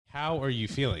how are you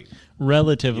feeling?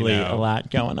 Relatively a lot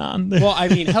going on. Well, I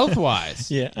mean, health-wise.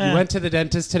 Yeah. You went to the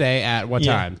dentist today at what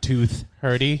time? Tooth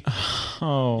hurty?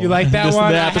 Oh. You like that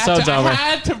one? The episode's over. I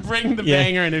had to bring the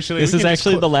banger initially. This is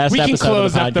actually the last episode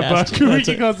of the podcast. We can close up the book. We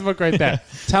can close the book right there.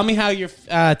 Tell me how your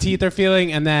teeth are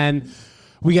feeling, and then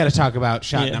we got to talk about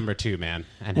shot number 2, man,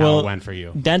 and how it went for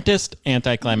you. Dentist,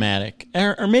 anticlimactic.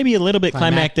 Or maybe a little bit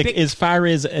climactic as far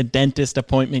as a dentist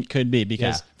appointment could be.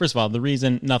 Because, first of all, the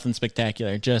reason, nothing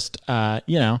spectacular. Just, I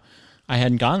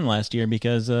hadn't gone last year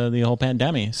because of the whole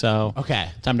pandemic. So,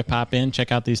 time to pop in,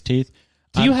 check out these teeth.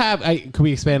 Do you have, can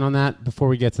we expand on that before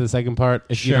we get to the second part,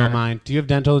 if you don't mind? Do you have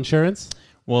dental insurance?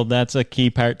 Well, that's a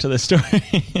key part to the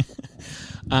story.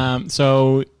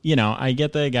 So, I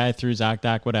get the guy through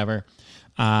ZocDoc, whatever.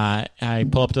 I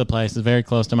pull up to the place. It's very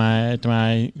close to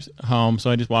my home,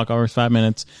 so I just walk over 5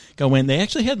 minutes. Go in. They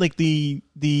actually had like the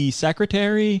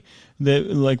secretary,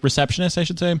 the receptionist, I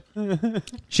should say.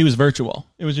 She was virtual.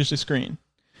 It was just a screen.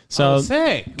 So is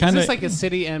this like a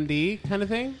city MD kind of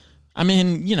thing? I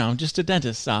mean, just a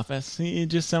dentist's office,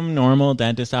 just some normal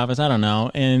dentist office. I don't know.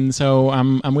 And so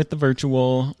I'm with the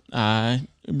virtual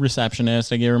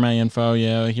receptionist. I give her my info.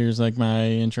 Here's like my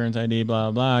insurance ID,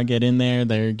 blah, blah. I get in there.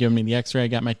 They're giving me the x-ray. I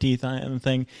got my teeth on and the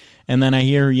thing. And then I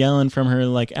hear her yelling from her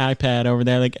iPad over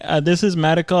there, this is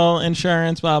medical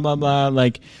insurance, blah, blah, blah,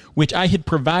 which I had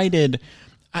provided.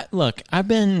 Look, I've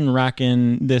been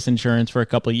rocking this insurance for a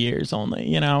couple of years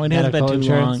only. It hasn't been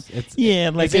too long.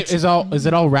 Is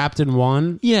it all wrapped in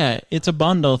one? Yeah, it's a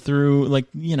bundle through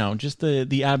just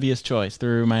the obvious choice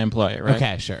through my employer, right?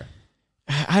 Okay, sure.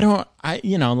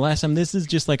 Last time, this is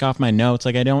just off my notes.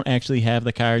 I don't actually have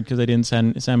the card because I didn't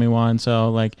send me one.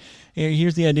 So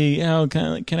here's the ID. Oh,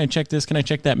 can I check this? Can I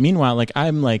check that? Meanwhile,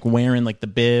 I'm wearing the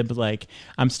bib.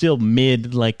 I'm still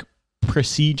mid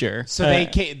procedure. So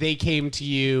they came to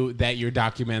you that your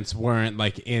documents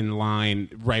weren't in line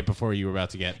right before you were about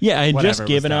to get. Yeah, I had just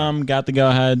given them, got the go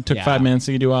ahead, took 5 minutes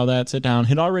to do all that, sit down,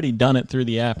 had already done it through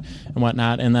the app and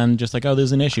whatnot, and then just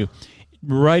there's an issue.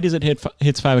 Right as it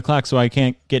hits 5 o'clock, so I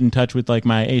can't get in touch with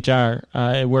my HR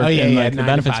at work and the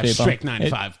benefits people. Strict 9 to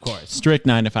 5, of course. Strict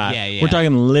 9 to 5. Yeah. We're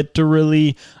talking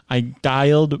literally. I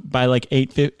dialed by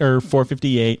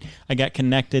 4:58. I got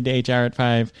connected to HR at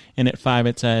 5, and at 5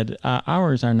 it said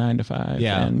hours are 9 to 5.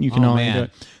 Yeah, and you can only do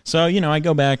it. So I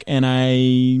go back and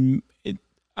I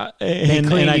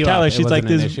tell her, she's like,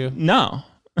 "This no."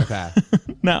 Okay.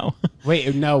 No.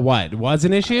 Wait, no, what? Was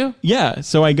an issue? Yeah.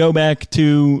 So I go back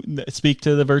to speak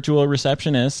to the virtual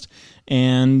receptionist,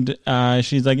 and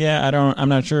she's like, "Yeah, I'm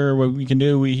not sure what we can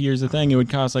do. Here's the thing. It would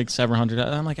cost several $700."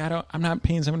 I'm like, I'm not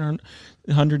paying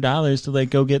 $700 to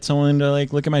go get someone to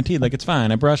look at my teeth. It's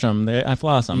fine. I brush them. I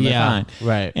floss them. They're fine.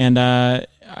 Right. And I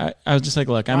was just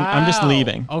look, I'm just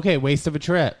leaving. Okay, waste of a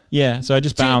trip. Yeah, so I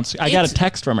just bounced. I got a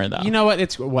text from her though. You know what?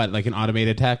 It's what, an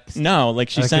automated text? No,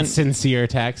 she sent a sincere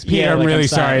text. Peter, I'm really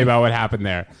sorry about what happened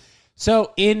there.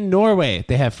 So in Norway,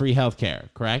 they have free healthcare,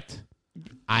 correct?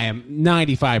 I am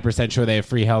 95% sure they have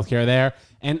free healthcare there,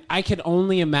 and I can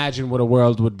only imagine what a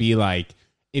world would be like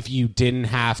if you didn't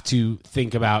have to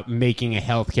think about making a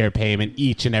healthcare payment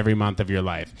each and every month of your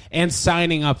life and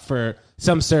signing up for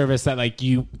some service that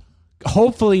you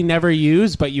hopefully never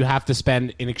use, but you have to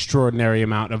spend an extraordinary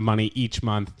amount of money each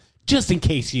month just in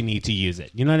case you need to use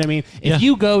it. You know what I mean? If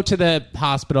you go to the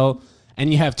hospital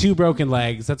and you have 2 broken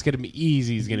legs, that's going to be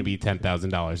easy. Is going to be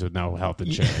 $10,000 with no health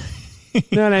insurance. You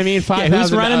know what I mean?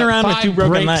 Who's running around with 2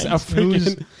 broken legs?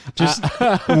 Who's just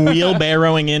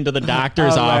wheelbarrowing into the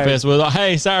doctor's office with,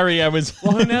 "Hey, sorry, I was..."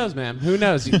 Well, who knows, man? Who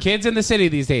knows? Kids in the city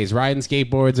these days riding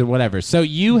skateboards and whatever. So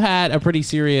you had a pretty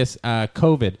serious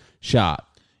COVID shot.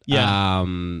 Yeah.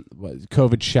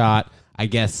 COVID shot. I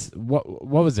guess what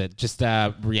was it? Just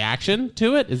a reaction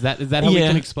to it? Is that how we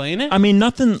can explain it? I mean,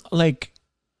 nothing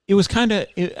it was kind of.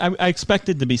 I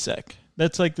expected to be sick.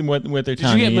 That's what they're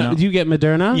telling me. Did you get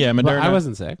Moderna? Yeah, Moderna. Well, I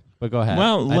wasn't sick, but go ahead.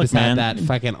 Well, look, I just man, had that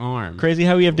fucking arm. Crazy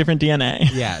how we have different DNA.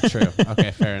 Yeah, true. Okay,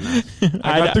 fair enough.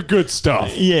 I got the good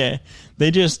stuff. Yeah,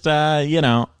 they just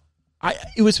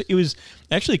it was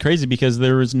actually crazy because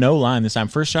there was no line this time.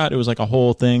 First shot, it was a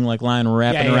whole thing, line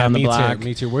wrapping around the block.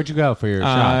 Me too. Where'd you go for your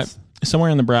shots?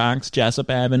 Somewhere in the Bronx, Jessup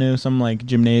Avenue, some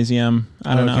gymnasium.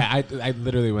 I don't know. I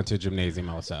literally went to a gymnasium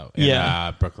also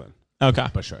in Brooklyn. Okay.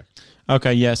 But sure.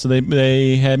 Okay, yeah, so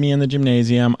they had me in the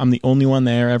gymnasium. I'm the only one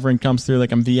there. Everyone comes through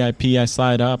I'm VIP. I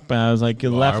slide up. I was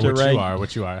left or right.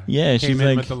 What you are. Yeah, she's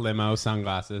in with the limo,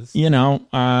 sunglasses.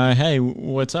 Hey,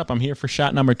 what's up? I'm here for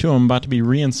shot number 2. I'm about to be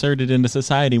reinserted into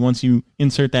society once you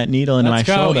insert that needle into my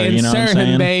shoulder. Insert you know what I'm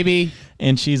saying? Him, baby.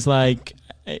 And she's like,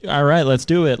 all right, let's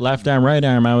do it. Left arm, right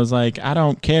arm. I was like, I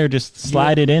don't care. Just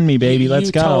slide it in me, baby. Let's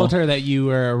go. You told her that you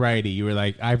were a righty. You were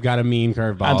like, I've got a mean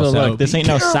curveball. I told her, look, this ain't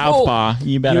no southpaw.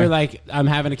 You better. You were like, I'm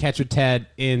having a catch with Ted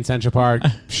in Central Park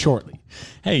shortly.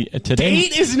 Hey, today.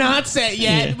 Date is not set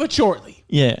yet, but shortly.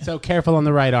 Yeah. So careful on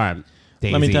the right arm.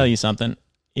 Daisy. Let me tell you something.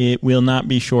 It will not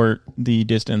be short the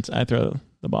distance I throw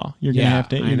the ball. You're gonna have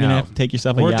to take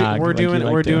yourself a jog.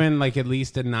 We're doing like at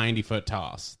least a 90-foot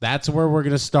toss. That's where we're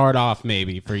gonna start off,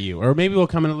 maybe for you, or maybe we'll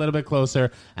come in a little bit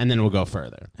closer and then we'll go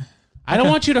further. I don't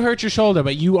want you to hurt your shoulder,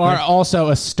 but you are also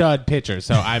a stud pitcher,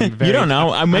 so I'm very. You don't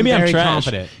know. Maybe I'm trash.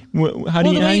 Confident. How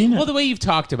do you know? Well, the way you've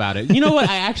talked about it. You know what?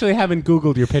 I actually haven't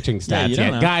Googled your pitching stats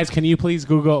yet. Know. Guys, can you please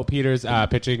Google Peter's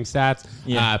pitching stats?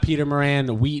 Yeah. Peter Moran,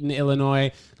 Wheaton,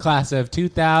 Illinois, class of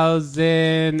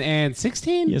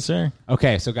 2016? Yes, sir.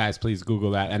 Okay, so guys, please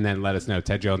Google that and then let us know.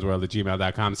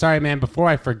 TedJonesWorld@gmail.com. Sorry, man, before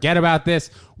I forget about this,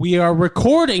 we are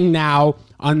recording now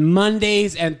on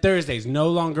Mondays and Thursdays. No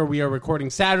longer we are recording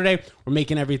Saturday. We're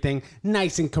making everything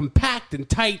nice and compact and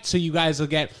tight so you guys will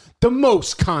get the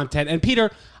most content. And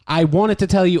Peter, I wanted to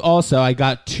tell you also, I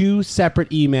got 2 separate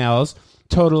emails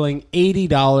totaling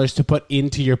 $80 to put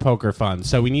into your poker fund.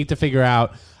 So we need to figure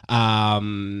out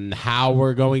how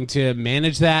we're going to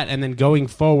manage that, and then going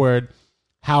forward,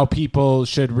 how people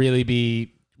should really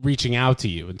be reaching out to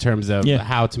you in terms of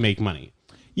how to make money.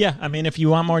 Yeah, I mean, if you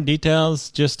want more details,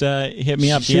 just hit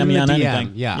me up, DM me on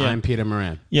anything. Yeah, I'm Peter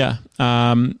Moran. Yeah,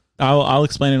 I'll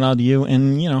explain it all to you,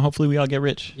 and hopefully we all get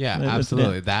rich. Yeah,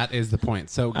 absolutely. That is the point.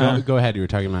 So go ahead. You were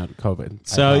talking about COVID.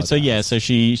 So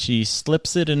she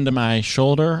slips it into my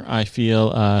shoulder. I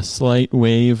feel a slight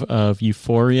wave of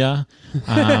euphoria.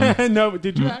 No,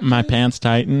 did you? My pants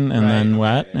tighten and then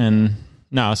wet and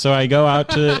no. So I go out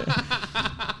to.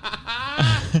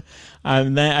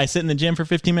 Then I sit in the gym for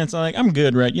 15 minutes. I'm like, I'm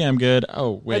good, right? Yeah, I'm good.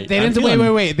 Oh, wait. They didn't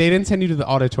wait. They didn't send you to the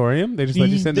auditorium? They just let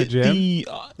you sit in the gym?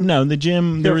 No, the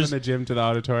gym. There was from the gym to the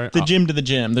auditorium? The gym to the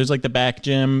gym. There's like the back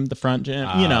gym, the front gym,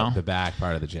 The back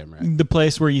part of the gym, right? The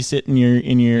place where you sit in your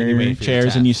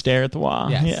chairs and you stare at the wall.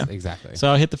 Yes, yeah, exactly.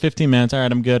 So I hit the 15 minutes. All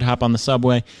right, I'm good. Hop on the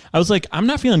subway. I was like, I'm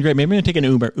not feeling great. Maybe I'm going to take an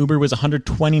Uber. Uber was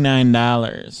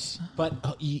 $129.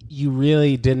 But you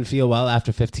really didn't feel well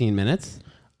after 15 minutes?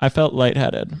 I felt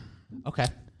lightheaded. Okay.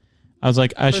 I was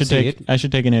like, I should take an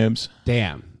Ubs.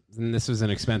 Damn. And this was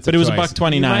an expensive But it was choice.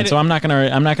 $129, so I'm not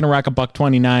gonna rock a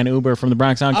 $129 Uber from the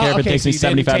Bronx. I don't care if it takes me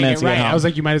 75 minutes to get home. I was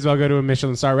like, you might as well go to a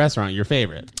Michelin star restaurant, your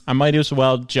favorite. I might as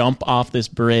well jump off this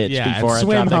bridge before I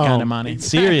drop that kind of money.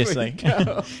 Exactly. Seriously.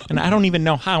 And I don't even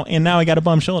know how, and now I got a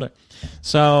bum shoulder.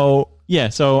 So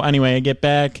anyway, I get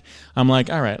back. I'm like,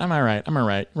 all right, I'm all right.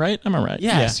 Right? I'm all right.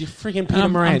 Yes, you're freaking Peter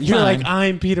Moran. You're like,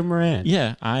 I'm Peter Moran.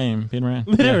 Yeah, I am Peter Moran.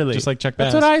 Literally. Yeah, just like Chuck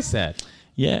Bass. That's what I said.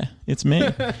 Yeah, it's me.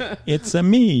 It's a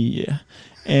me.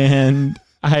 And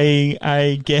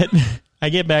I get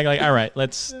back like, all right,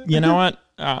 let's, you know what?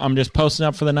 I'm just posting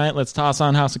up for the night. Let's toss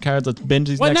on House of Cards. Let's binge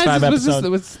these next 5 episodes.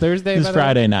 Was this Thursday? This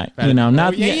Friday night. Friday.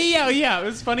 Not yeah. It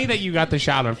was funny that you got the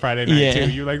shot on Friday night too.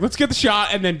 You're like, let's get the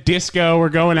shot, and then disco. We're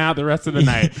going out the rest of the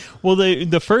night. Well,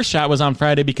 the first shot was on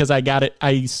Friday because I got it.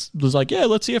 I was like, yeah,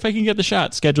 let's see if I can get the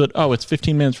shot. Schedule it. Oh, it's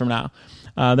 15 minutes from now.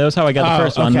 That was how I got the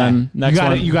first one. Then next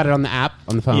you got it on the app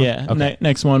on the phone. Yeah. Okay.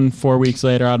 Next one 4 weeks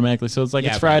later automatically. So it's like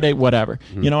it's Friday, whatever.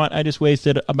 Mm-hmm. You know what? I just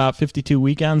wasted about 52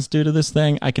 weekends due to this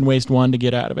thing. I can waste one to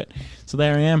get out of it. So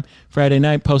there I am. Friday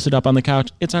night, posted up on the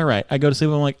couch. It's all right. I go to sleep.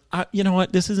 I'm like, you know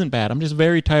what? This isn't bad. I'm just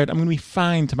very tired. I'm going to be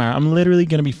fine tomorrow. I'm literally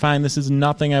going to be fine. This is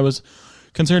nothing. I was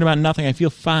concerned about nothing. I feel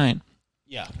fine.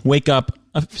 Yeah. Wake up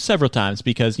several times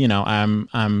because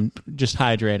I'm just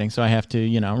hydrating, so I have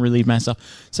to relieve myself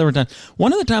several times.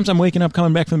 One of the times I'm waking up,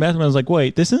 coming back from the bathroom, I was like,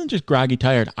 wait, this isn't just groggy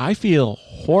tired. I feel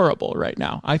horrible right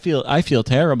now. I feel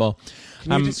terrible.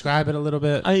 Can you describe it a little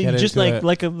bit? I just I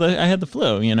had the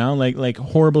flu, like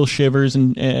horrible shivers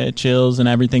and chills, and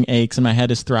everything aches, and my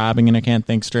head is throbbing, and I can't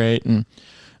think straight, and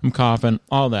I'm coughing,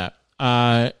 all that.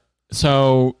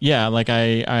 So yeah, like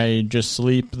I just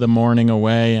sleep the morning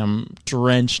away. I'm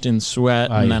drenched in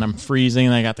sweat, and then I'm freezing.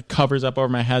 And I got the covers up over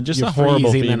my head. Just a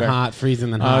horrible fever. Freezing then hot.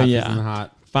 Freezing then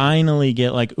hot. Finally,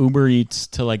 get like Uber Eats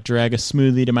to like drag a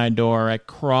smoothie to my door. I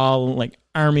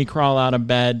army crawl out of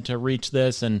bed to reach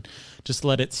this, and just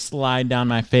let it slide down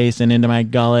my face and into my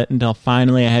gullet until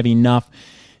finally I have enough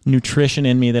nutrition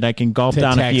in me that I can gulp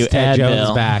down a few Ted Advil.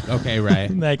 Jones back. Okay,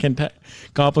 right. I can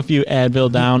gulp a few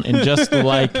Advil down, and just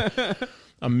like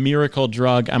a miracle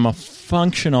drug. I'm a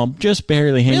functional, just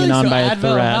barely hanging on by a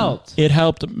thread. Helped. It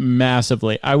helped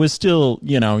massively. I was still,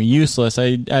 useless.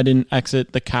 I didn't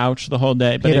exit the couch the whole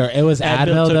day. But it was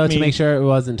Advil though, to make sure it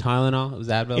wasn't Tylenol. It was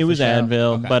Advil. It was sure?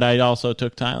 Advil, Okay. but I also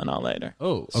took Tylenol later.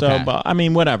 Oh, okay. So, but,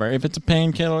 whatever. If it's a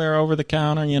painkiller over the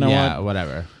counter,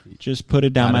 whatever. Just put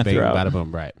it down my throat. Bada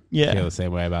boom, right. Yeah. I feel the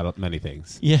same way about many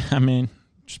things. Yeah,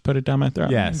 just put it down my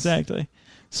throat. Yes. Exactly.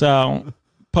 So,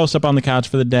 post up on the couch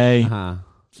for the day. Uh-huh.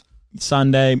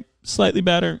 Sunday, slightly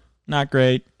better. Not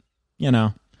great.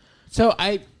 So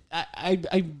I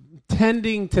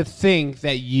tending to think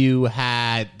that you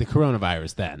had the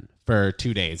coronavirus then for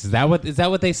 2 days. Is that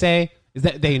what they say? Is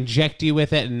that they inject you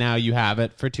with it and now you have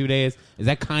it for 2 days? Is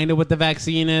that kind of what the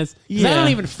vaccine is? 'Cause Yeah. I don't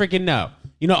even freaking know.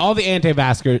 All the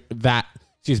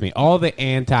all the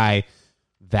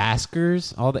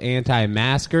anti-vaxxers, all the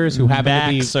anti-maskers who happen to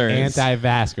be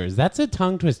anti-vaxxers. That's a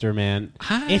tongue twister, man.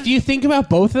 If you think about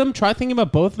both of them, try thinking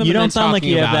about both of them. You don't sound like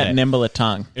you have that it. nimble a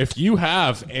tongue. If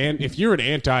you're an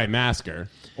anti-masker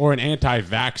or an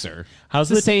anti-vaxxer, how's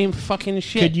the same fucking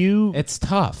shit. It's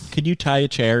tough. Could you tie a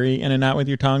cherry in a knot with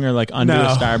your tongue or undo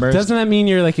a starburst? Doesn't that mean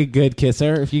you're like a good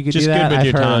kisser if you could just do that? good with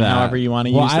your I've heard tongue, of that. however you want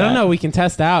to use I don't that. know. We can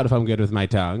test out if I'm good with my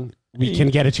tongue. We can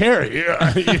get a cherry.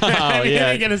 Yeah.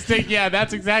 Yeah. Get a stick. Yeah,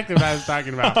 that's exactly what I was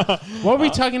talking about. What were we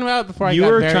talking about before I You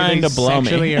got were very trying to blow me.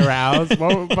 sexually aroused?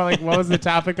 What was the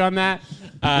topic on that?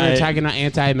 We were talking about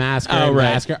anti-masker and right.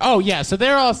 masker. Oh, yeah. So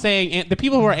they're all saying, the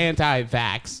people who are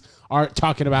anti-vax are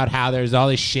talking about how there's all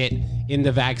this shit in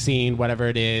the vaccine, whatever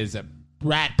it is,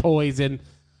 rat poison,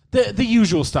 the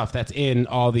usual stuff that's in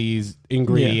all these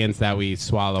ingredients that we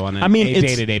swallow on a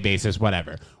day-to-day basis,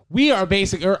 whatever. We are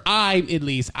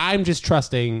I'm just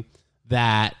trusting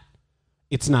that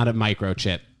it's not a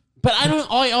microchip. But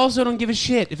I also don't give a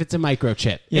shit if it's a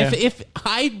microchip. Yeah. If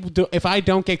I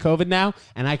don't get COVID now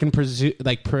and I can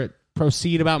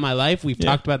proceed about my life, we've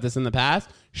talked about this in the past.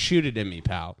 Shoot it in me,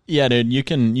 pal. Yeah, dude, you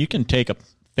can take a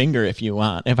finger if you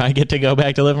want. If I get to go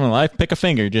back to living my life, pick a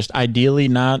finger. Just ideally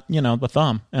not, the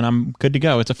thumb, and I'm good to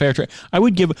go. It's a fair trade. I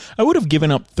would have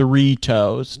given up 3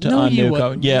 toes to undo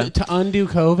COVID. Yeah, to undo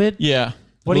COVID. Yeah.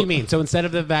 What do you mean? So instead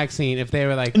of the vaccine, if they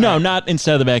were like, no, not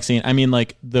instead of the vaccine. I mean,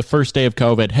 the first day of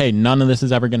COVID. Hey, none of this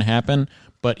is ever going to happen.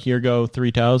 But here go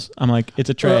 3 toes. I'm like, it's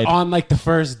a trade. Or on the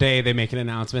first day, they make an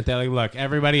announcement. They're like, look,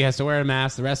 everybody has to wear a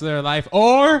mask the rest of their life,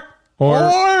 or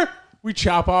we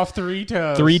chop off 3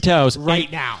 toes. 3 toes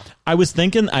right now. I was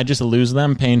thinking I just lose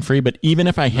them pain free, but even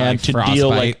if I had to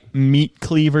deal meat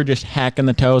cleaver just hacking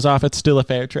the toes off, it's still a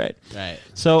fair trade. Right.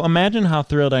 So imagine how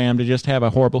thrilled I am to just have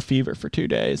a horrible fever for 2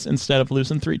 days instead of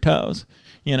losing 3 toes.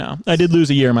 I did lose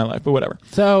a year of my life, but whatever.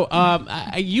 So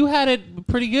you had it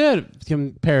pretty good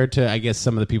compared to, I guess,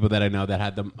 some of the people that I know that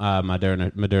had the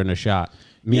Moderna shot.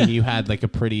 You had a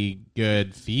pretty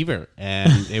good fever,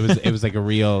 and it was like a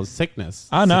real sickness.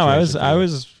 Oh no, I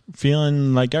was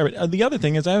feeling like garbage. The other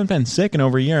thing is I haven't been sick in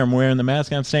over a year. I'm wearing the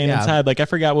mask. I'm staying inside. I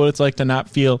forgot what it's like to not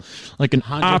feel like an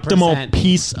 100% optimal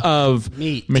piece of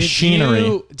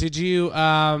machinery. Did you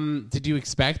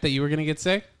expect that you were going to get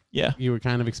sick? Yeah, you were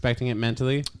kind of expecting it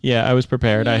mentally. Yeah, I was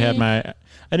prepared. I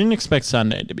didn't expect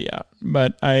Sunday to be out,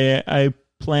 but I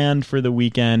planned for the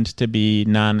weekend to be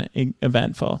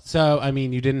non-eventful. So,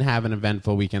 you didn't have an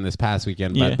eventful weekend this past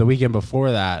weekend, but the weekend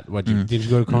before that, did you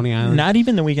go to Coney Island? Not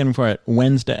even the weekend before it.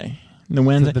 Wednesday.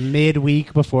 The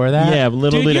midweek before that? Yeah, a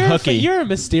little bit of hooky. You're a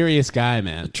mysterious guy,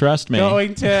 man. Trust me.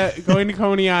 Going to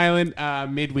Coney Island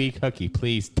midweek hooky.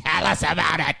 Please tell us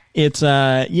about it. It's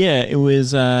it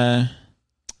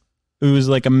was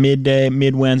like a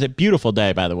mid-Wednesday. Beautiful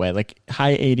day, by the way,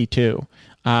 high 82.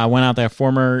 Went out there,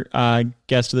 former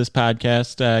guest of this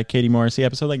podcast, Katie Morrissey,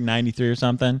 episode 93 or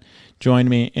something, joined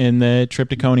me in the trip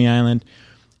to Coney Island,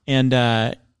 and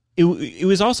it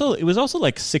was also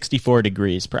 64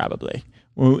 degrees probably.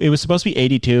 It was supposed to be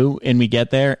 82, and we get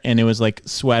there, and it was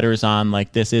sweaters on.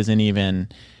 This isn't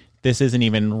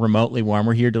even remotely warm.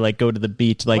 We're here to go to the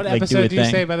beach, what do a episode thing. Did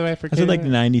you say, by the way? For I said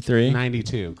 93.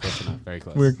 92, close enough, very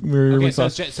close. We're okay.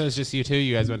 close. So it's just you two.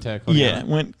 You guys went to Coney Island?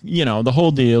 Went the whole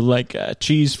deal,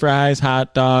 cheese fries,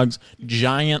 hot dogs,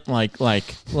 giant Kool-Aid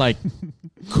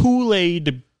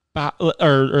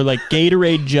or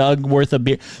Gatorade jug worth of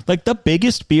beer, the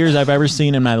biggest beers I've ever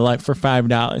seen in my life for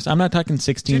 $5. I'm not talking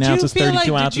 16 ounces,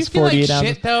 32 ounces, 48 ounces.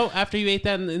 Shit though after you ate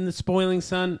that in the spoiling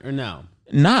sun, or no?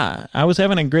 Nah, I was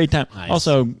having a great time. Nice.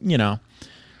 Also,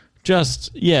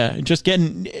 just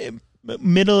getting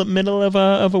middle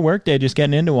of a work day, just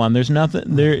getting into one. There's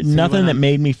nothing that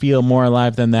made me feel more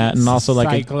alive than that, and also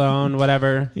Cyclone,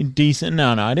 whatever. Decent.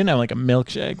 No, I didn't have a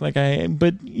milkshake.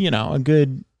 But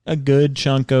a good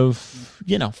chunk of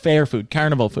fair food,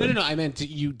 carnival food. No. I meant, did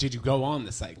you go on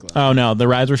the cyclone? Oh no, the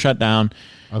rides were shut down.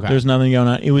 Okay. There's nothing going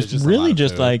on. It was just really a lot of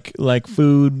just food. like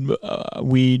food,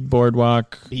 weed,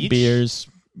 boardwalk, Beach? beers,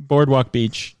 boardwalk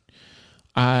beach.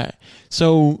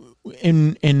 So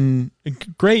in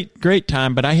great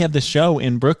time, but I have this show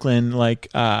in Brooklyn like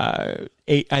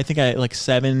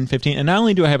 7:15, and not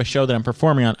only do I have a show that I'm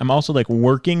performing on, I'm also like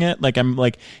working it, like I'm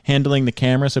like handling the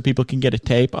camera so people can get a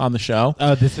tape on the show.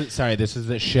 Oh, this is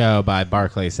the show by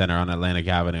Barclays Center on Atlantic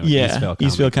Avenue. Yeah,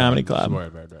 Eastville Comedy Club.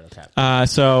 Okay.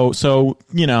 So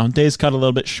days cut a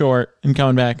little bit short and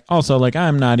coming back. Also, like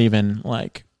I'm not even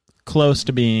like close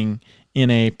to being in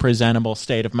a presentable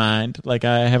state of mind. Like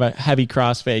I have a heavy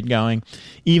crossfade going,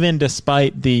 even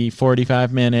despite the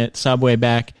 45-minute subway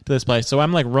back to this place. So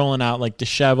I'm like rolling out like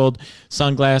disheveled,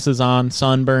 sunglasses on,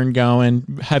 sunburn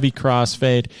going, heavy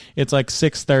crossfade. It's like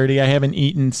 6:30. I haven't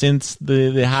eaten since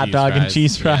the hot Cheese dog and fries,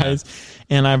 cheese fries.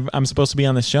 And I'm supposed to be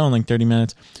on the show in like 30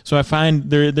 minutes. So I find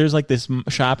there's like this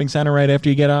shopping center right after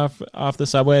you get off the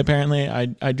subway, apparently.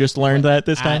 I just learned that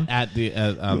this time. At the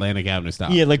Atlantic Avenue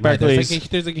stop. Yeah, like Right, Barclays.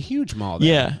 there's like a huge mall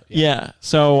there. Yeah.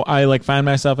 So I like find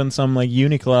myself in some like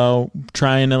Uniqlo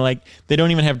trying to like, they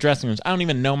don't even have dressing rooms. I don't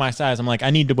even know my size. I'm like,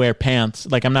 I need to wear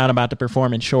pants. Like I'm not about to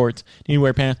perform in shorts. I need to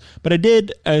wear pants. But I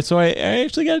did. So I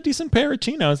actually got a decent pair of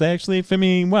chinos. They actually fit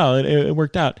me well. It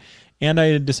worked out. And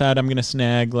I decided I'm going to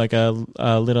snag like a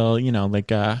little, like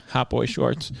hot boy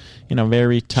shorts,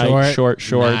 very tight, short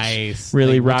shorts. Nice.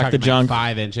 Really Like, we're rock the talking junk. Like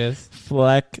 5 inches.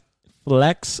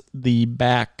 Flex the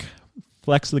back,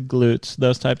 flex the glutes,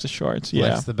 those types of shorts. Yeah.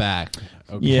 Flex the back.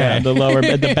 Okay. Yeah,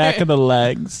 the back of the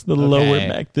legs, the lower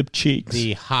back, the cheeks.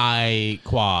 The high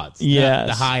quads. Yes.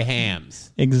 The high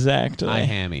hams. Exactly. High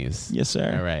hammies. Yes,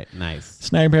 sir. All right. Nice.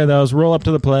 Snag a pair of those, roll up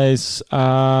to the place.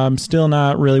 Still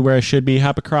not really where I should be.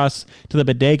 Hop across to the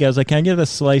bodega. I was like, can I get a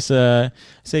slice can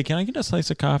I get a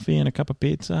slice of coffee and a cup of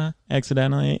pizza?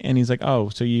 Accidentally. And he's like, oh,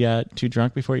 so you got too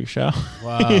drunk before your show?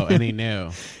 Whoa. And he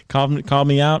knew. Called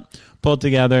me out, pulled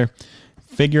together,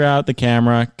 figure out the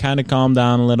camera, kind of calm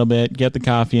down a little bit, get the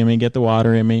coffee in me, get the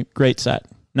water in me. Great set.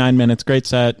 9 minutes, great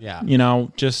set. Yeah.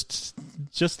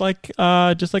 Just like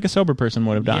a sober person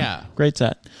would have done. Yeah. Great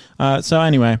set. So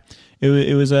anyway,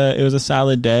 it was a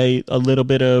solid day. A little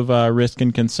bit of risk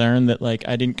and concern that like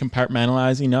I didn't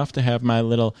compartmentalize enough to have my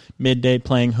little midday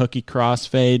playing hooky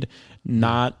crossfade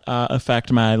not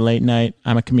affect my late night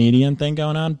I'm a comedian thing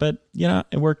going on, but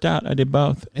it worked out. I did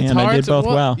both, and I did both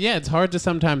well. Yeah, it's hard to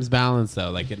sometimes balance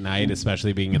though. Like at night,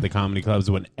 especially being at the comedy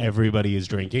clubs when everybody is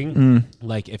drinking.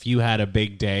 Like if you had a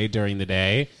big day during the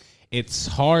day, it's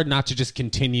hard not to just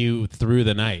continue through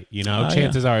the night.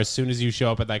 Chances are, as soon as you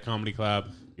show up at that comedy club,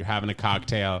 you're having a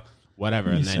cocktail,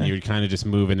 whatever, and then you're kind of just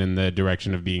moving in the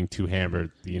direction of being too hammered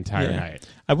the entire night.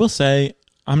 I will say,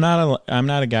 I'm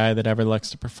not a guy that ever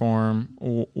likes to perform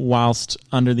whilst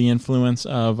under the influence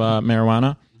of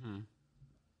marijuana.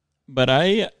 But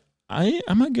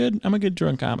I'm a good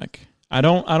drunk comic. I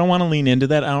don't want to lean into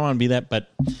that. I don't want to be that. But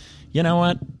you know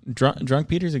what? Drunk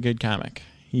Peter's a good comic.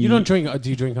 You don't drink? Do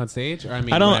you drink on stage? Or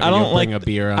I don't like bring a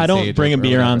beer on I don't stage bring a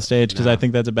beer whatever. on stage because I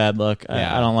think that's a bad look.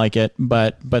 Yeah. I don't like it.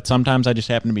 But sometimes I just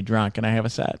happen to be drunk and I have a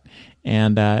set.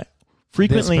 And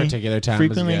frequently, This particular time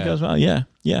frequently was it good. goes well. Yeah.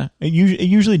 It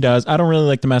usually does. I don't really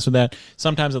like to mess with that.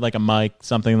 Sometimes at like a mic,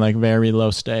 something like very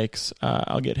low stakes,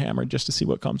 I'll get hammered just to see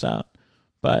what comes out.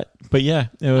 But yeah,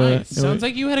 Nice. Sounds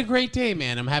like you had a great day,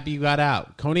 man. I'm happy you got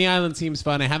out. Coney Island seems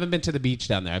fun. I haven't been to the beach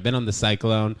down there. I've been on the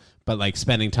Cyclone, but like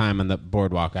spending time on the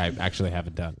boardwalk, I actually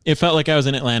haven't done. It felt like I was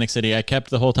in Atlantic City. I kept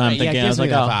the whole time thinking, it I was gives like,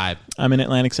 me that vibe. I'm in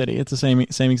Atlantic City. It's the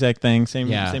same exact thing,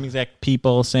 same exact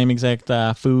people, same exact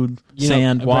food,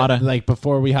 sand, water. Like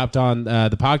before we hopped on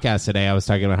the podcast today, I was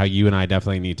talking about how you and I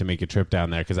definitely need to make a trip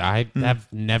down there because I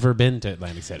have never been to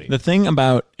Atlantic City. The thing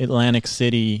about Atlantic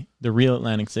City, the real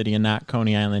Atlantic City and not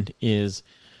Coney Island, is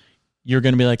you're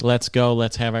going to be like, let's go,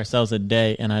 let's have ourselves a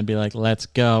day. And I'd be like, let's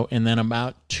go. And then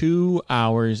about 2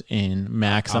 hours in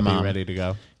maximum. I'll be ready to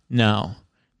go. No.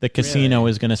 The casino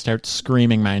is going to start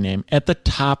screaming my name at the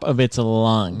top of its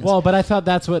lungs. Well, but I thought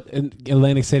that's what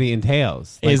Atlantic City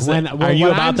entails. Like are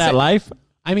you about that life?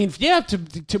 I mean, yeah,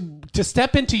 to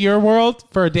step into your world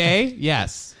for a day,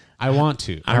 yes. I want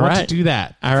to. I want to do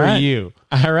that for you.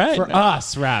 All right. For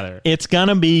us, rather. It's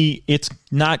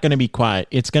not going to be quiet.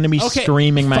 It's going to be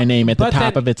screaming my name at the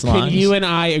top of its lungs. Can you and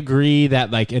I agree that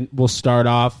we'll start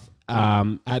off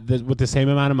with the same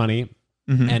amount of money,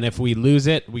 and if we lose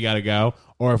it, we got to go,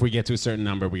 or if we get to a certain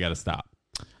number, we got to stop.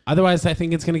 Otherwise, I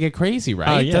think it's going to get crazy, right?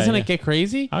 Oh, yeah, Doesn't it get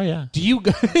crazy? Oh, yeah. Do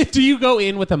you go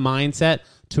in with a mindset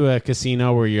to a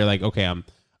casino where you're like, okay, I'm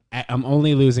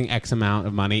only losing X amount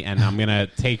of money, and I'm gonna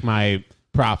take my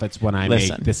profits when I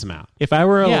Listen, make this amount. If I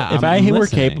were Yeah, if I'm I were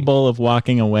listening. capable of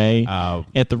walking away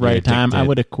at the right time, I addicted.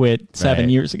 would have quit 7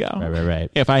 Right. years ago. Right.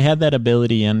 If I had that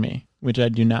ability in me, which I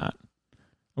do not,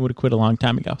 I would have quit a long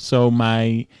time ago. So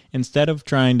instead of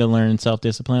trying to learn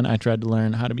self-discipline, I tried to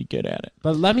learn how to be good at it.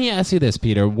 But let me ask you this,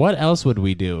 Peter. What else would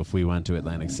we do if we went to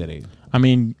Atlantic City? I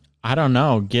mean, I don't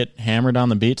know, get hammered on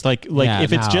the beach. Like Yeah,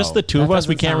 if it's no, just the two that of us,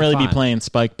 we doesn't can't sound really be fun. playing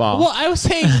spike ball. Well, I was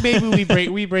saying maybe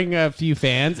we bring a few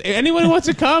fans. Anyone who wants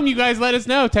to come, you guys let us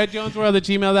know.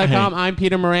 TedJonesWorld@gmail.com. I'm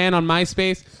Peter Moran on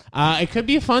MySpace. It could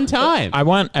be a fun time. I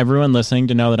want everyone listening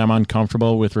to know that I'm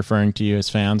uncomfortable with referring to you as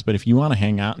fans, but if you want to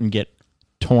hang out and get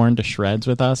torn to shreds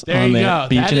with us There on you the go.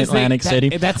 beach That in is Atlantic City,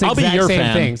 That's I'll be exact your same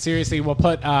fan. thing. Seriously, we'll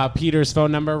put Peter's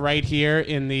phone number right here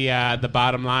in the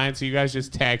bottom line, so you guys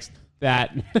just text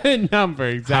that number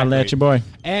exactly. Holla at your boy.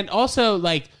 And also,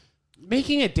 like,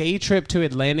 making a day trip to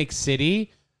Atlantic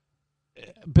City,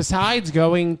 besides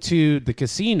going to the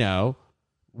casino,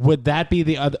 would that be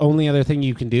the only other thing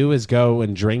you can do is go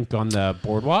and drink on the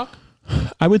boardwalk?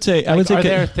 I would say Are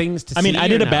there things to see? I mean, I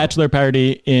did or a no? bachelor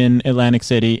party in Atlantic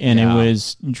City, and Yeah. it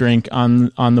was drink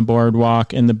on the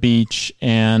boardwalk and the beach,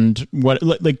 and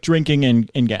like drinking and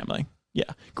gambling. Yeah,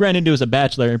 granted, it was a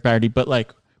bachelor party, but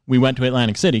like we went to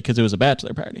Atlantic City because it was a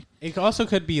bachelor party. It also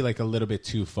could be like a little bit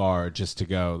too far just to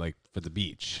go like for the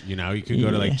beach. You know, you could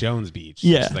go to like Jones Beach,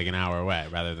 Yeah. which is like an hour away,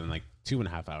 rather than like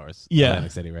 2.5 hours. Yeah.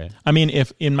 Atlantic City, right? I mean,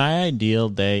 if in my ideal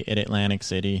day at Atlantic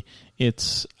City,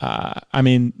 it's, I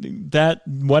mean, that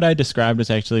what I described is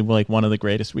actually like one of the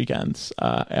greatest weekends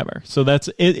ever. So that's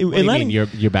it. What do you mean, your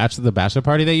the bachelor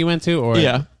party that you went to, or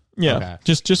Yeah. Okay.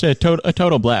 Just a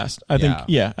total blast. I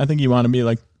think you want to be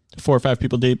like 4 or 5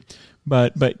 people deep,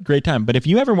 but great time. But if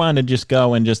you ever want to just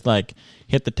go and just like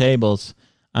hit the tables,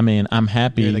 I mean, I'm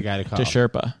happy You're the guy to call.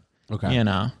 Sherpa. Okay. You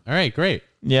know. All right, great.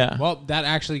 Yeah. Well, that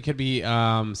actually could be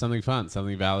something fun,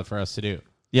 something valid for us to do.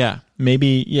 Yeah.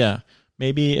 Maybe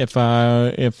if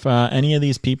any of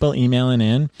these people emailing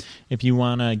in, if you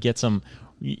want to get some,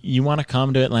 you want to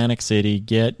come to Atlantic City,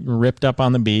 get ripped up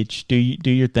on the beach, do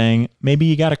your thing. Maybe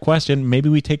you got a question. Maybe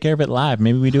we take care of it live.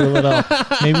 Maybe we do a little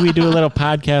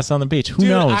podcast on the beach. Who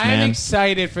knows, I'm man?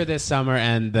 excited for this summer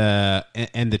and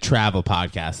the travel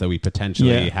podcast that we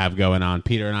potentially have going on.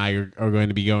 Peter and I are going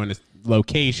to be going to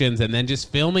locations and then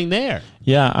just filming there.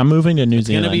 Yeah, I'm moving to New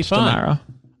Zealand gonna be fun. tomorrow.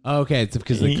 Okay, it's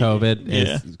because of COVID.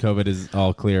 Yeah. COVID is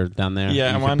all clear down there. Yeah, you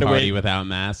I can wanted to party wait. without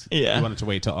masks. Yeah. You wanted to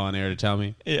wait till on air to tell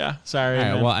me. Yeah, sorry. All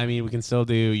right. man. Well, I mean, we can still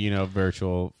do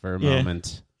virtual for a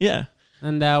moment, Yeah.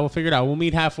 and we'll figure it out. We'll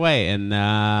meet halfway. And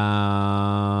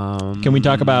Can we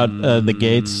talk about the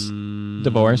Gates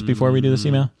divorce before we do this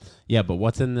email? Yeah, but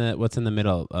what's in the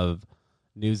middle of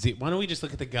New Zealand? Why don't we just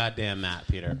look at the goddamn map,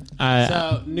 Peter?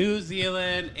 So New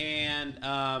Zealand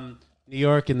and New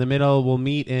York in the middle. We'll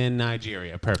meet in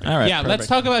Nigeria. Perfect. All right, Yeah, let's perfect.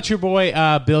 talk about your boy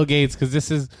Bill Gates, because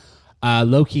this is a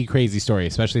low-key crazy story,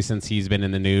 especially since he's been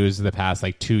in the news the past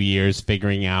 2 years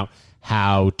figuring out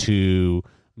how to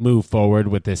move forward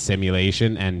with this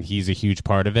simulation, and he's a huge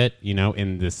part of it,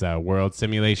 in this world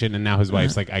simulation. And now his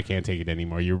wife's like, I can't take it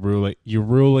anymore. You're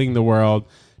ruling the world.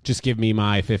 Just give me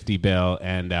my 50 bill,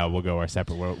 and we'll go our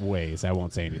separate ways. I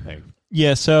won't say anything.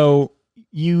 Yeah, so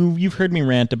you've heard me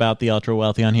rant about the ultra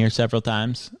wealthy on here several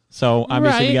times. So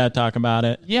obviously we Right. got to talk about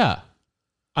it. Yeah.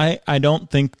 I don't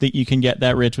think that you can get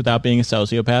that rich without being a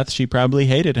sociopath. She probably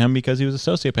hated him because he was a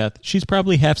sociopath. She's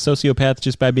probably half sociopath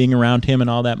just by being around him and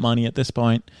all that money at this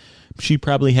point. She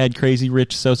probably had crazy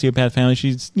rich sociopath family.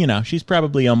 She's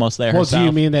probably almost there Well, herself. do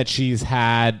you mean that she's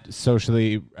had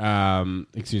sociopath,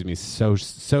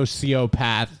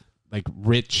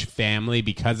 rich family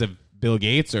because of Bill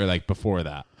Gates, or before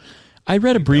that? I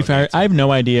read a brief article. I have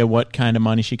no idea what kind of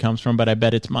money she comes from, but I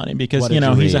bet it's money because, What did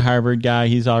you he's a read? Harvard guy.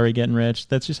 He's already getting rich.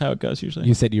 That's just how it goes usually.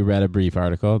 You said you read a brief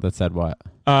article that said what?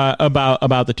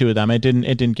 About the two of them. It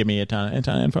didn't give me a ton of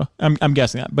info. I'm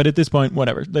guessing that. But at this point,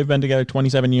 whatever. They've been together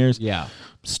 27 years. Yeah.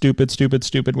 Stupid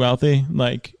wealthy.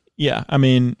 Yeah, I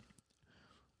mean,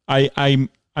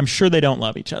 I'm sure they don't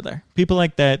love each other. People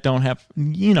like that don't have,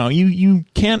 you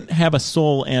can't have a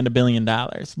soul and $1 billion,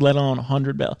 let alone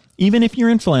 100 bill. Even if you're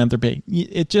in philanthropy,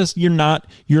 you're not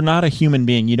a human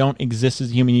being. You don't exist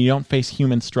as a human. You don't face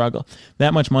human struggle.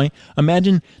 That much money.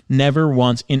 Imagine never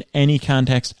once in any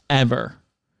context ever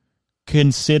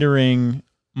considering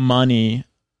money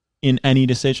in any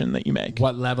decision that you make.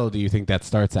 What level do you think that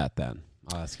starts at then?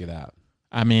 I'll ask you that.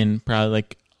 I mean, probably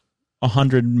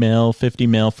 100 mil, 50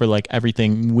 mil for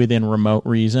everything within remote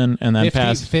reason, and then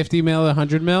 50 mil,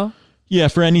 100 mil? Yeah,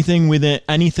 for anything within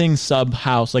anything sub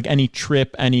house, any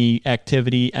trip, any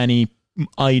activity, any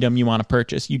item you want to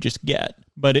purchase, you just get.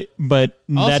 But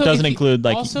that doesn't include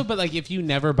like but like if you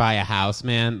never buy a house,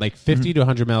 man, like 50 to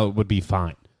 100 mil would be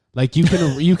fine. Like you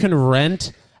can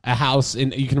rent a house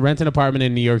you can rent an apartment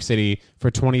in New York City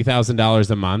for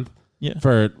 $20,000 a month. Yeah.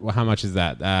 For how much is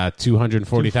that?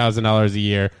 $240,000 a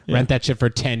year. Yeah. Rent that shit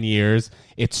for 10 years.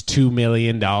 It's $2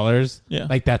 million. Yeah.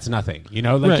 Like that's nothing. You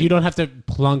know, like right. You don't have to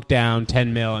plunk down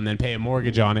 10 mil and then pay a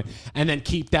mortgage on it and then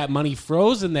keep that money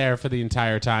frozen there for the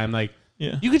entire time. Like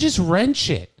you could just rent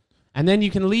shit and then you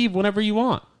can leave whenever you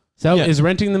want. So is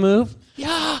renting the move?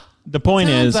 Yeah. The point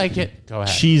is, like it. Go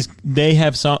ahead. They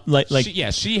have some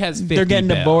she has 50 they're getting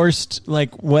divorced,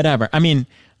 like whatever. I mean,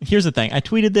 here's the thing. I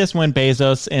tweeted this when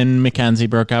Bezos and Mackenzie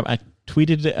broke up. I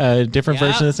tweeted a different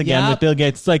version of this again with Bill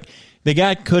Gates. It's like the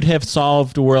guy could have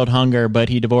solved world hunger, but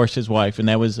he divorced his wife, and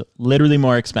that was literally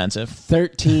more expensive.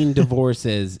 13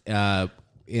 divorces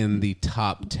in the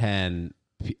top 10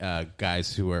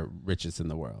 guys who are richest in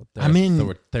the world. There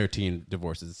were 13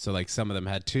 divorces. So like some of them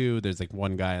had 2. There's like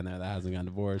one guy in there that hasn't gotten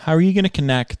divorced. How are you going to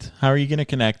connect? How are you going to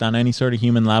connect on any sort of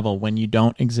human level when you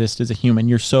don't exist as a human?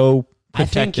 You're so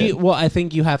protected. I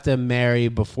think you have to marry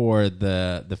before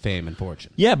the fame and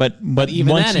fortune. Yeah, but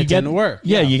even once then it didn't work.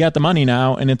 Yeah, you got the money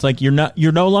now, and it's like you're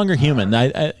no longer human.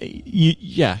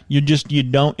 You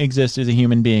don't exist as a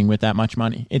human being with that much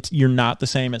money. You're not the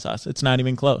same as us. It's not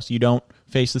even close. You don't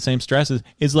face the same stresses.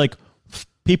 It's like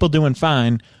people doing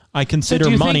fine. I consider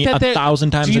money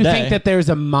 1,000 times a day. Do you think that there's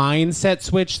a mindset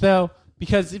switch though?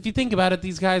 Because if you think about it,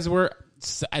 these guys were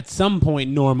at some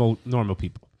point normal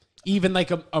people. Even like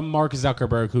a Mark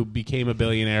Zuckerberg who became a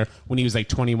billionaire when he was like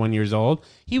 21 years old.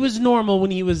 He was normal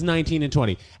when he was 19 and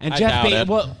 20. And Jeff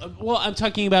Bezos, well, I'm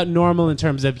talking about normal in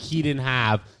terms of he didn't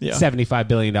have $75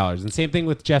 billion. And same thing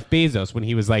with Jeff Bezos when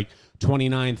he was like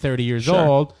 29, 30 years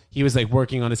old. He was like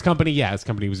working on his company. Yeah, his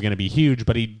company was going to be huge,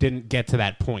 but he didn't get to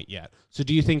that point yet. So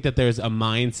do you think that there's a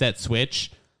mindset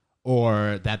switch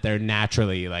or that they're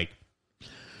naturally like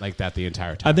that the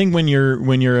entire time? I think when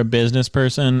you're a business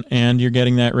person and you're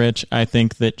getting that rich, I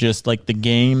think that just like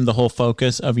the whole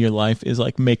focus of your life is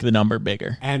like make the number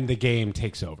bigger. And the game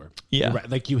takes over. Yeah. Right.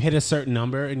 Like you hit a certain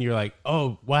number and you're like,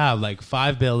 oh, wow, like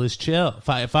 $5 bill is chill.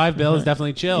 $5 bill is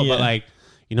definitely chill. Yeah. But like,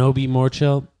 you know, be more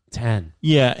chill? 10.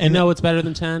 Yeah. And what's better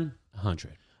than 10?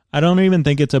 100. I don't even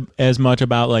think it's as much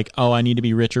about like, oh, I need to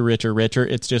be richer.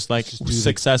 It's just like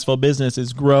successful business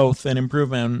is growth and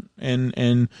improvement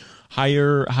and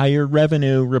higher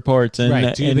revenue reports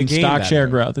and stock share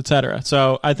growth, etc.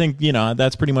 So I think,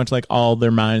 that's pretty much like all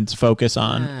their minds focus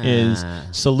on is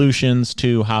solutions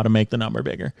to how to make the number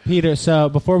bigger. Peter, so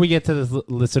before we get to this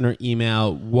listener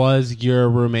email, was your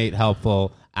roommate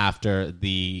helpful after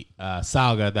the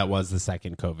saga that was the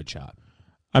second COVID shot?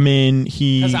 I mean,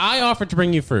 because I offered to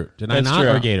bring you fruit, did I not?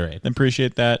 Or Gatorade? I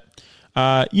appreciate that.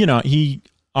 He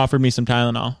offered me some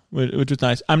Tylenol, which was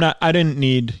nice. I didn't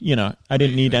need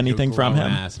anything from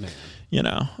him.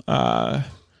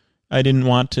 I didn't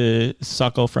want to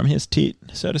suckle from his teat,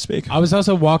 so to speak. I was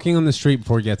also walking on the street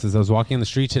before he gets this. I was walking on the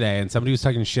street today, and somebody was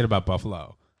talking shit about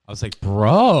Buffalo. I was like,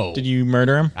 bro. Did you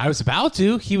murder him? I was about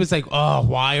to. He was like, oh,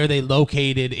 why are they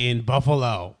located in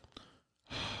Buffalo?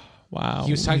 Wow.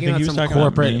 He was talking about some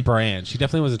corporate branch. He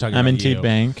definitely wasn't talking about you.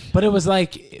 Bank. But it was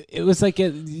like like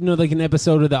an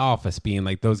episode of The Office being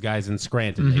like those guys in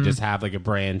Scranton. Mm-hmm. They just have like a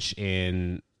branch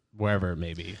in wherever it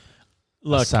may be.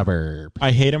 Look, a suburb.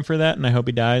 I hate him for that, and I hope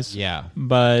he dies. Yeah.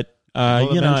 But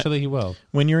eventually he will.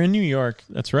 When you're in New York,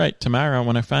 that's right. Tomorrow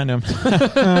when I find him,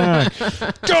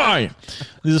 die.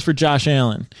 This is for Josh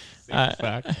Allen.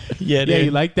 Yeah,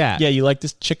 you like that? Yeah, you like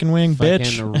this chicken wing,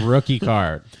 bitch? Rookie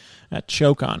card. That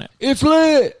choke on it. It's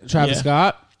lit. Travis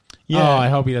Scott. Yeah. Oh, I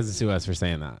hope he doesn't sue us for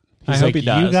saying that. I hope he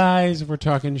does. You guys were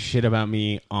talking shit about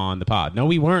me on the pod. No,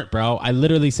 we weren't, bro. I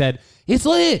literally said it's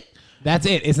lit. That's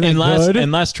it. Isn't it good?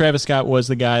 Unless Travis Scott was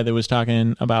the guy that was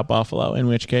talking about Buffalo, in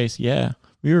which case, yeah,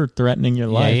 we were threatening your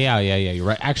life. Yeah. You're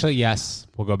right. Actually, yes.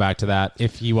 We'll go back to that.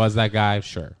 If he was that guy,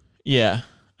 sure. Yeah.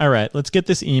 All right. Let's get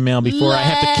this email before I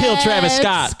have to kill Travis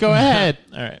Scott. Go ahead.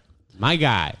 All right. My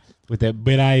guy. With that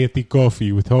variety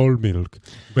coffee with whole milk.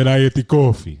 Variety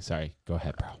coffee. Sorry. Go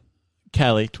ahead, bro.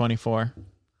 Kelly, 24.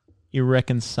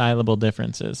 Irreconcilable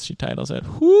Differences, she titles it.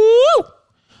 Woo!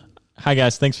 Hi,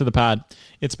 guys. Thanks for the pod.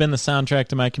 It's been the soundtrack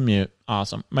to my commute.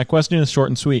 Awesome. My question is short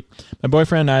and sweet. My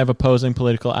boyfriend and I have opposing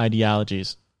political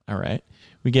ideologies. All right.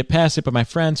 We get past it, but my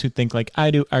friends who think like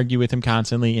I do argue with him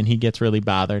constantly, and he gets really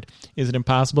bothered. Is it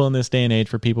impossible in this day and age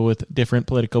for people with different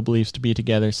political beliefs to be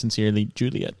together? Sincerely,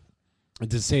 Juliet.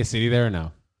 Did it say a city there or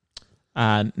no?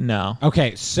 No.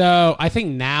 Okay, so I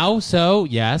think now,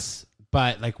 yes.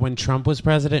 But like when Trump was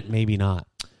president, maybe not.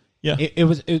 Yeah. It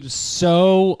was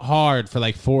so hard for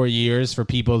like 4 years for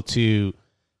people to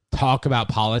talk about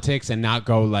politics and not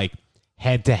go like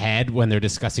head to head when they're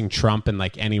discussing Trump and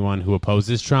like anyone who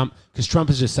opposes Trump, because Trump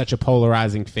is just such a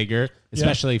polarizing figure,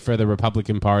 especially for the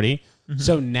Republican Party. Mm-hmm.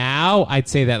 So now I'd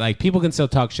say that like people can still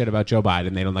talk shit about Joe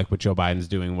Biden. They don't like what Joe Biden's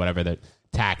doing, whatever the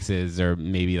taxes or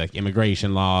maybe like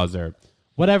immigration laws or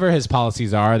whatever his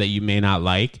policies are that you may not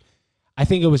like. I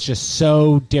think it was just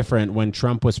so different when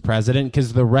Trump was president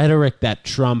because the rhetoric that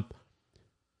Trump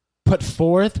put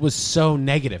forth was so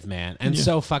negative, man, and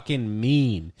so fucking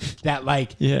mean that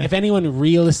like if anyone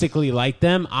realistically liked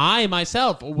them, I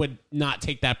myself would not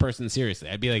take that person seriously.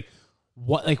 I'd be like,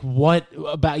 what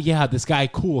about, this guy,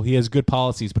 cool, he has good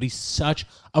policies, but he's such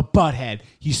a butthead.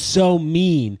 He's so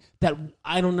mean that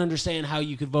I don't understand how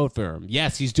you could vote for him.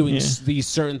 Yes, he's doing these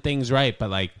certain things right,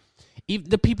 but like even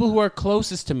the people who are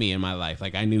closest to me in my life,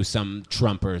 like I knew some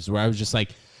Trumpers where I was just like,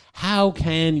 how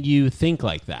can you think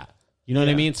like that? You know what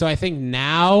I mean? So I think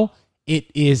now it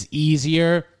is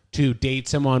easier to date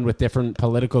someone with different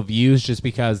political views just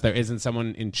because there isn't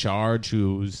someone in charge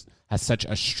who has such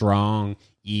a strong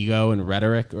ego and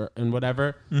rhetoric and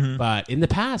whatever. Mm-hmm. But in the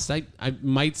past, I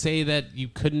might say that you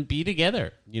couldn't be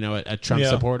together, a Trump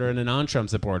supporter and a non-Trump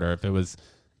supporter if it was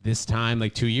this time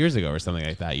like 2 years ago or something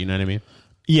like that. You know what I mean?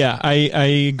 Yeah, I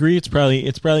agree. It's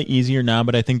probably easier now,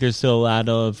 but I think there's still a lot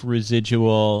of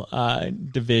residual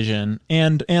division,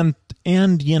 and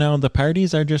the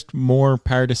parties are just more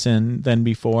partisan than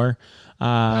before.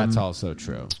 That's also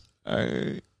true.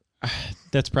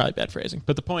 That's probably bad phrasing,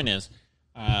 but the point is,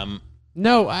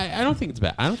 no, I don't think it's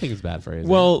bad. I don't think it's bad phrasing.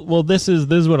 Well, this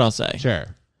is what I'll say. Sure.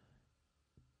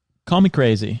 Call me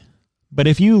crazy, but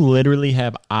if you literally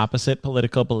have opposite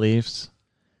political beliefs,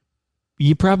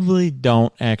 you probably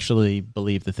don't actually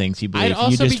believe the things you believe. I'd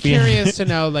also be curious to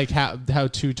know like how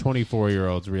two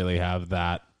 24-year-olds really have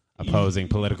that opposing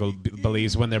political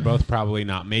beliefs when they're both probably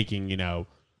not making,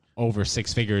 over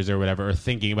six figures or whatever, or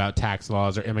thinking about tax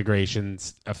laws or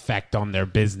immigration's effect on their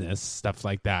business, stuff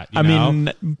like that. I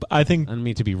mean, I think... I don't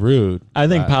mean to be rude. I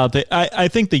think politics... I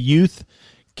think the youth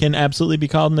can absolutely be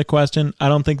called into question. I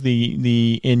don't think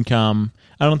the income...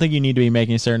 I don't think you need to be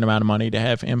making a certain amount of money to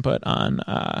have input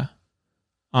on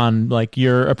like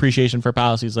your appreciation for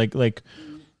policies, like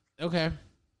okay.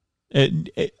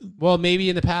 Well, maybe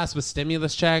in the past with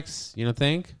stimulus checks, you don't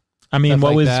think? I mean,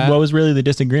 what was really the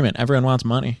disagreement? Everyone wants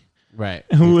money, right?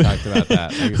 We talked about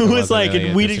that. Who was like,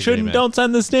 really don't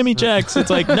send the stimmy checks? It's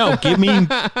like, no, give me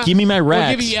my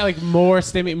racks. We'll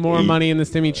give you more money in the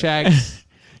stimmy checks.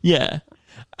 Yeah,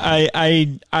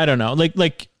 I don't know.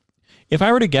 Like if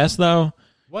I were to guess though,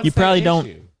 you probably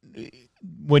don't.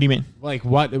 What do you mean? Like,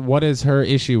 what is her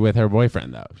issue with her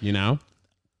boyfriend, though,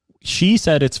 She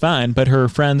said it's fine, but her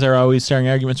friends are always starting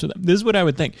arguments with him. This is what I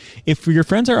would think. If your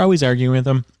friends are always arguing with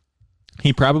him,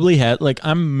 he probably had, like,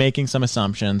 I'm making some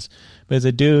assumptions, but as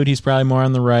a dude, he's probably more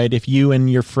on the right. If you and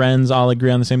your friends all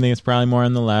agree on the same thing, it's probably more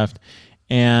on the left.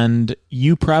 And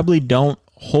you probably don't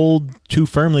hold too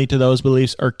firmly to those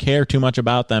beliefs or care too much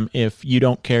about them if you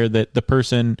don't care that the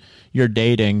person you're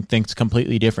dating thinks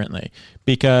completely differently.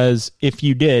 Because if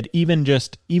you did,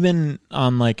 even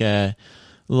on like a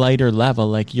lighter level,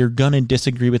 like you're going to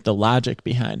disagree with the logic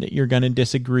behind it. You're going to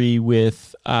disagree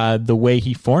with the way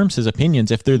he forms his opinions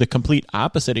if they're the complete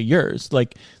opposite of yours.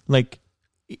 Like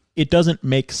it doesn't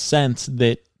make sense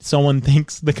that someone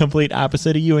thinks the complete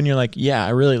opposite of you and you're like, yeah, I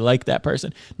really like that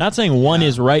person. Not saying one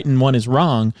is right and one is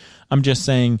wrong. I'm just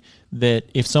saying that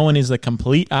if someone is the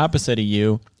complete opposite of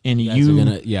you and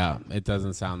it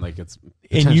doesn't sound like it's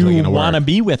and you want to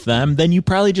be with them, then you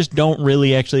probably just don't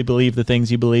really actually believe the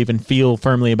things you believe and feel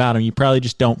firmly about them. You probably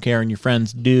just don't care, and your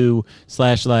friends do,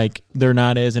 / like they're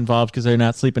not as involved because they're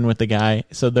not sleeping with the guy,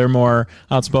 so they're more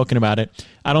outspoken about it.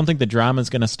 I don't think the drama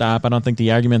is going to stop. I don't think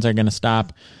the arguments are going to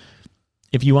stop.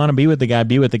 If you want to be with the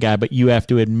guy, but you have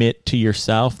to admit to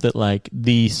yourself that like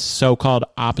the so-called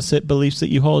opposite beliefs that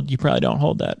you hold, you probably don't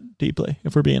hold that deeply,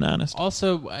 if we're being honest.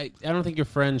 Also, I don't think your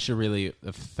friends should really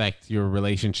affect your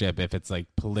relationship if it's like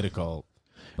political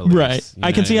beliefs. Right.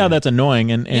 I can see how that's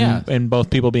annoying and both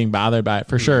people being bothered by it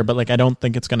for sure. But like, I don't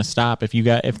think it's going to stop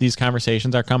if these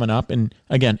conversations are coming up and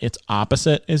again, it's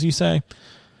opposite, as you say.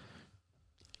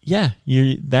 Yeah,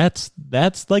 that's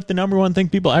like the number one thing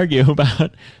people argue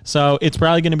about. So it's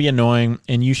probably going to be annoying,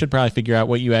 and you should probably figure out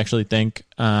what you actually think.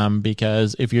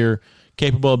 Because if you're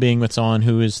capable of being with someone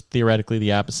who is theoretically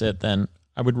the opposite, then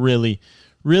I would really,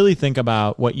 really think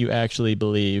about what you actually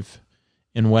believe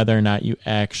and whether or not you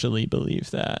actually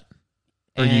believe that,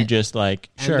 or you just like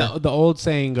sure. The old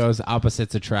saying goes,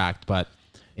 "Opposites attract," but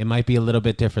it might be a little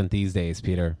bit different these days,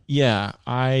 Peter. Yeah,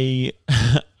 I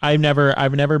I've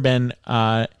never been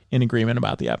in agreement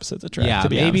about the opposites attract. Yeah, to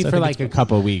be maybe honest. for like a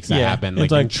couple of weeks I Yeah, have been it's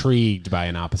like like- intrigued by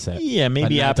an opposite. Yeah,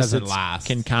 maybe but that doesn't opposites last.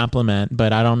 can complement,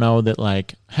 but I don't know that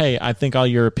like, hey, I think all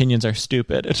your opinions are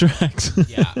stupid. Attracts.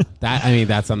 Yeah,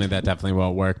 that's something that definitely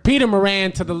won't work. Peter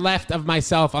Moran to the left of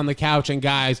myself on the couch. And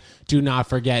guys, do not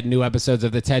forget new episodes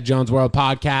of the Ted Jones World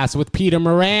Podcast with Peter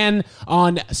Moran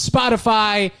on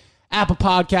Spotify, Apple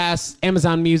Podcasts,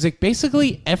 Amazon Music,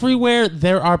 basically everywhere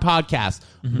there are podcasts.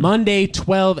 Monday,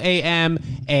 12 a.m.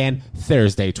 and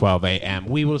Thursday, 12 a.m.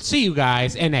 We will see you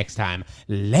guys next time.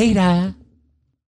 Later.